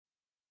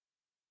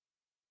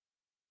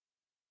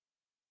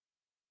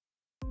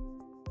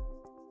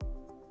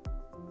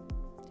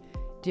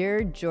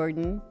Dear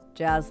Jordan,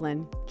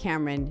 Jaslyn,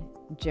 Cameron,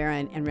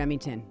 Jaron, and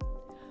Remington,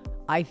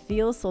 I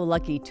feel so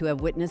lucky to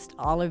have witnessed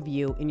all of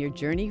you in your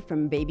journey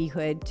from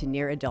babyhood to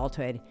near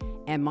adulthood,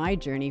 and my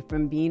journey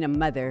from being a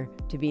mother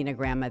to being a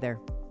grandmother.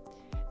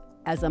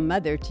 As a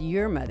mother to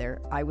your mother,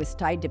 I was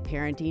tied to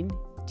parenting,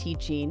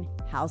 teaching,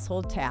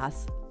 household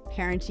tasks,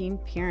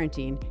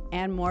 parenting,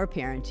 and more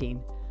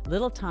parenting.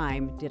 Little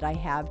time did I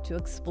have to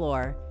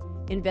explore,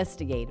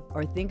 investigate,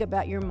 or think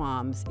about your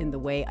moms in the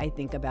way I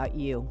think about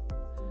you.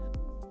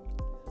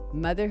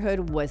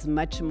 Motherhood was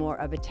much more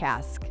of a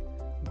task,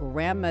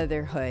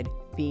 grandmotherhood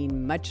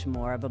being much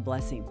more of a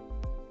blessing.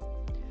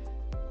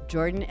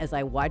 Jordan, as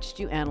I watched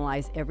you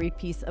analyze every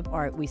piece of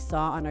art we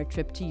saw on our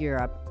trip to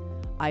Europe,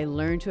 I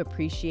learned to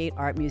appreciate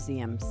art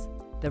museums,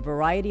 the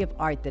variety of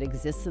art that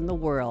exists in the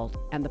world,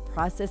 and the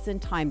process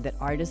and time that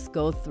artists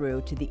go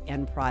through to the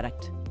end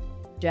product.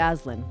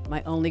 Jaslyn,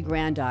 my only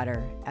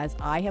granddaughter, as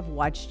I have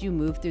watched you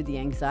move through the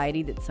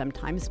anxiety that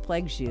sometimes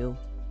plagues you,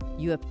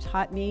 you have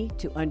taught me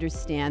to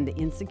understand the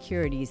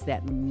insecurities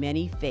that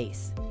many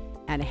face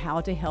and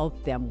how to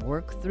help them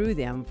work through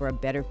them for a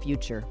better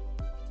future.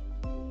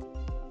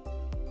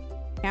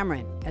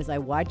 Cameron, as I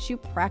watch you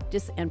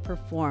practice and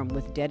perform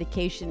with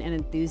dedication and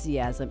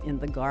enthusiasm in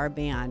the GAR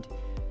band,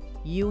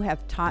 you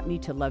have taught me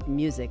to love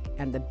music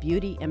and the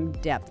beauty and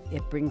depth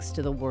it brings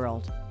to the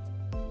world.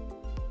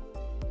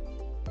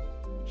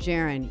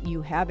 Jaron,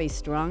 you have a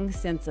strong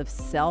sense of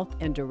self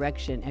and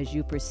direction as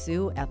you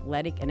pursue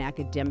athletic and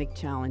academic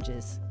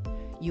challenges.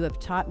 You have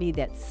taught me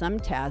that some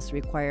tasks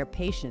require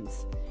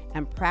patience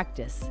and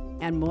practice,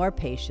 and more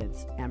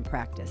patience and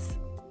practice.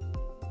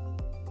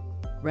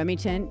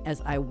 Remington,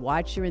 as I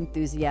watch your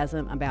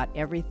enthusiasm about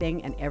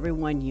everything and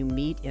everyone you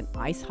meet in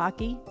ice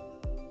hockey,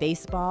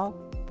 baseball,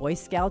 Boy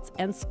Scouts,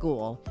 and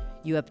school,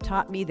 you have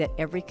taught me that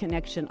every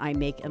connection I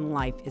make in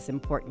life is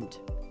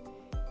important.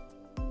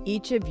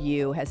 Each of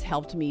you has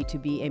helped me to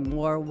be a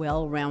more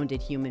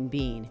well-rounded human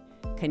being,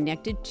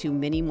 connected to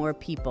many more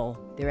people,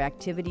 their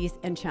activities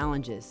and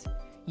challenges.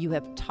 You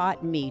have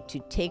taught me to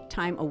take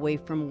time away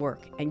from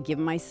work and give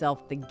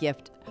myself the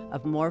gift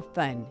of more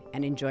fun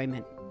and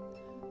enjoyment.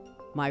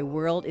 My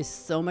world is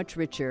so much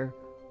richer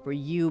for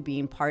you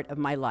being part of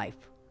my life.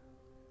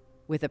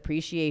 With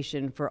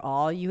appreciation for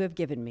all you have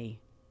given me,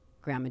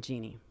 Grandma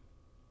Jeanie.